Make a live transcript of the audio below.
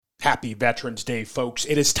Happy Veterans Day, folks.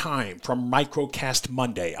 It is time for Microcast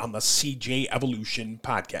Monday on the CJ Evolution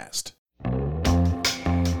Podcast.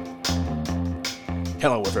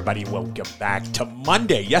 Hello, everybody. Welcome back to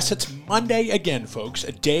Monday. Yes, it's Monday again, folks.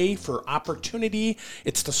 A day for opportunity.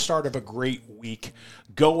 It's the start of a great week.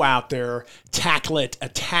 Go out there, tackle it,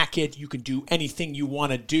 attack it. You can do anything you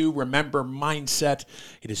want to do. Remember, mindset.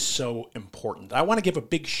 It is so important. I want to give a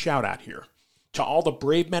big shout out here to all the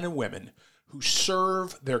brave men and women who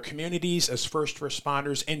serve their communities as first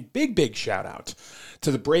responders, and big shout out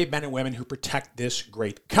to the brave men and women who protect this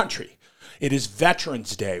great country. It is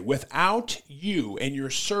Veterans Day. Without you and your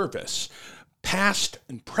service, past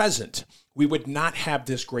and present, we would not have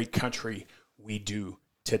this great country we do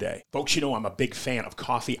today. Folks, you know I'm a big fan of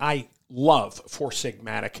coffee. I love Four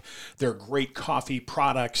Sigmatic. They're great coffee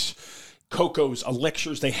products. Coco's,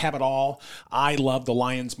 elixirs, they have it all. I love the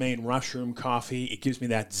Lion's Mane Mushroom Coffee. It gives me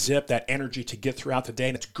that zip, that energy to get throughout the day,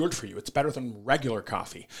 and it's good for you. It's better than regular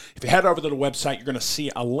coffee. If you head over to the website, you're going to see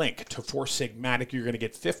a link to Four Sigmatic. You're going to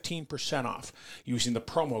get 15% off using the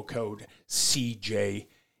promo code CJEVO.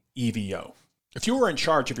 If you are in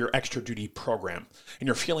charge of your extra duty program and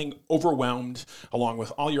you're feeling overwhelmed along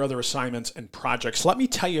with all your other assignments and projects, let me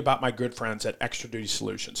tell you about my good friends at Extra Duty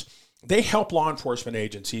Solutions. They help law enforcement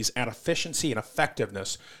agencies add efficiency and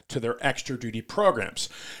effectiveness to their extra duty programs.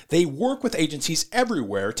 They work with agencies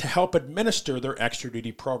everywhere to help administer their extra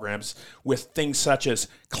duty programs with things such as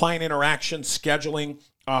client interaction, scheduling,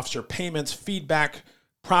 officer payments, feedback,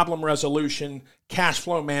 problem resolution, cash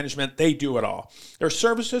flow management. They do it all. Their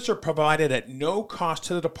services are provided at no cost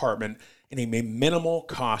to the department and a minimal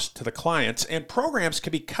cost to the clients, and programs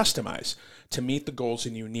can be customized to meet the goals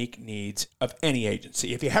and unique needs of any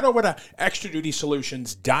agency. If you head over to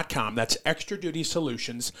extradutysolutions.com, that's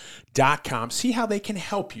extradutysolutions.com, see how they can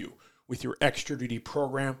help you with your extra duty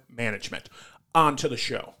program management. On to the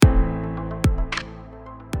show.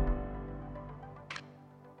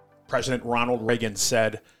 President Ronald Reagan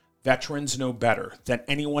said, "Veterans know better than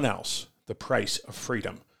anyone else the price of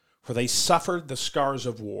freedom, for they suffered the scars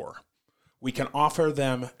of war. We can offer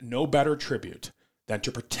them no better tribute than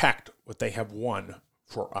to protect what they have won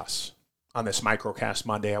for us." On this Microcast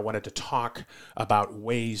Monday, I wanted to talk about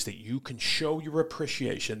ways that you can show your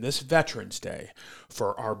appreciation this Veterans Day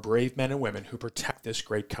for our brave men and women who protect this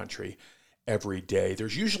great country every day.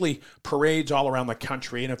 There's usually parades all around the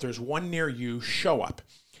country, and if there's one near you, show up.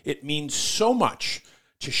 It means so much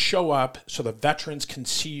to show up so the veterans can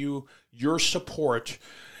see you. Your support,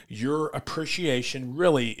 your appreciation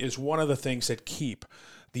really is one of the things that keep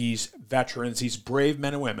these veterans, these brave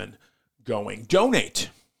men and women going. Donate.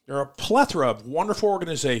 There are a plethora of wonderful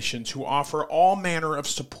organizations who offer all manner of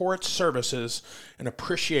support services and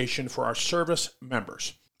appreciation for our service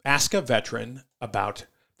members. Ask a veteran about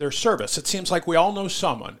their service. It seems like we all know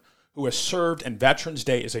someone who has served, and Veterans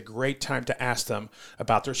Day is a great time to ask them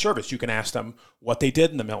about their service. You can ask them what they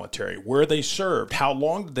did in the military, where they served, how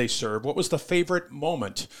long did they serve, what was the favorite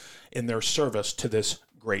moment in their service to this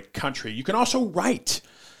great country. You can also write.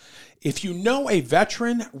 If you know a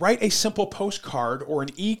veteran, write a simple postcard or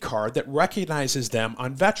an e-card that recognizes them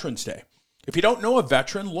on Veterans Day. If you don't know a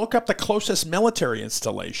veteran, look up the closest military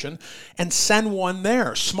installation and send one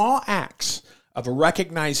there. Small acts of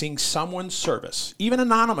recognizing someone's service, even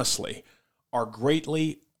anonymously, are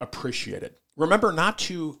greatly appreciated. Remember not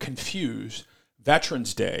to confuse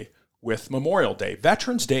Veterans Day with Memorial Day.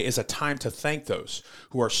 Veterans Day is a time to thank those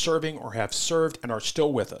who are serving or have served and are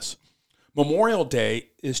still with us. Memorial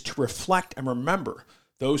Day is to reflect and remember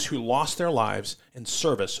those who lost their lives in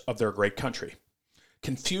service of their great country.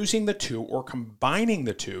 Confusing the two or combining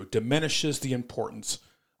the two diminishes the importance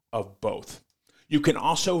of both. You can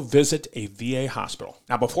also visit a VA hospital.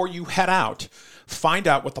 Now, before you head out, find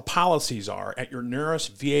out what the policies are at your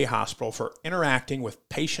nearest VA hospital for interacting with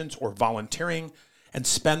patients or volunteering, and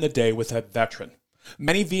spend the day with a veteran.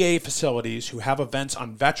 Many VA facilities who have events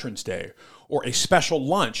on Veterans Day or a special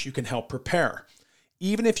lunch you can help prepare.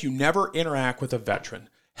 Even if you never interact with a veteran,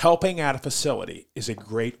 helping at a facility is a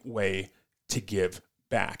great way to give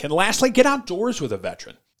back. And lastly, get outdoors with a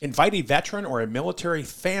veteran. Invite a veteran or a military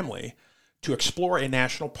family to explore a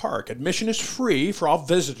national park. Admission is free for all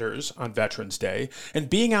visitors on Veterans Day, and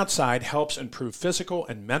being outside helps improve physical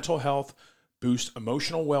and mental health, boost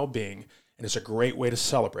emotional well-being, and is a great way to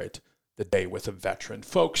celebrate the day with a veteran.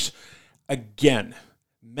 Folks, again,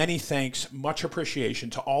 many thanks, much appreciation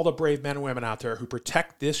to all the brave men and women out there who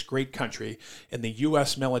protect this great country in the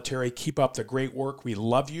U.S. military. Keep up the great work. We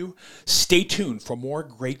love you. Stay tuned for more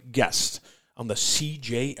great guests on the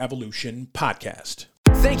CJ Evolution Podcast.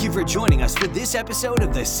 Thank you for joining us for this episode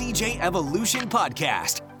of the CJ Evolution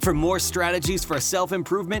Podcast. For more strategies for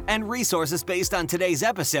self-improvement and resources based on today's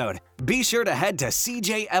episode, be sure to head to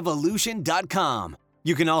cjevolution.com.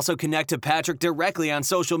 You can also connect to Patrick directly on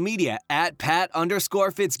social media at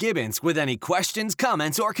Pat_Fitzgibbons with any questions,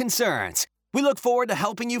 comments, or concerns. We look forward to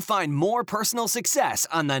helping you find more personal success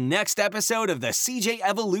on the next episode of the CJ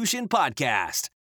Evolution Podcast.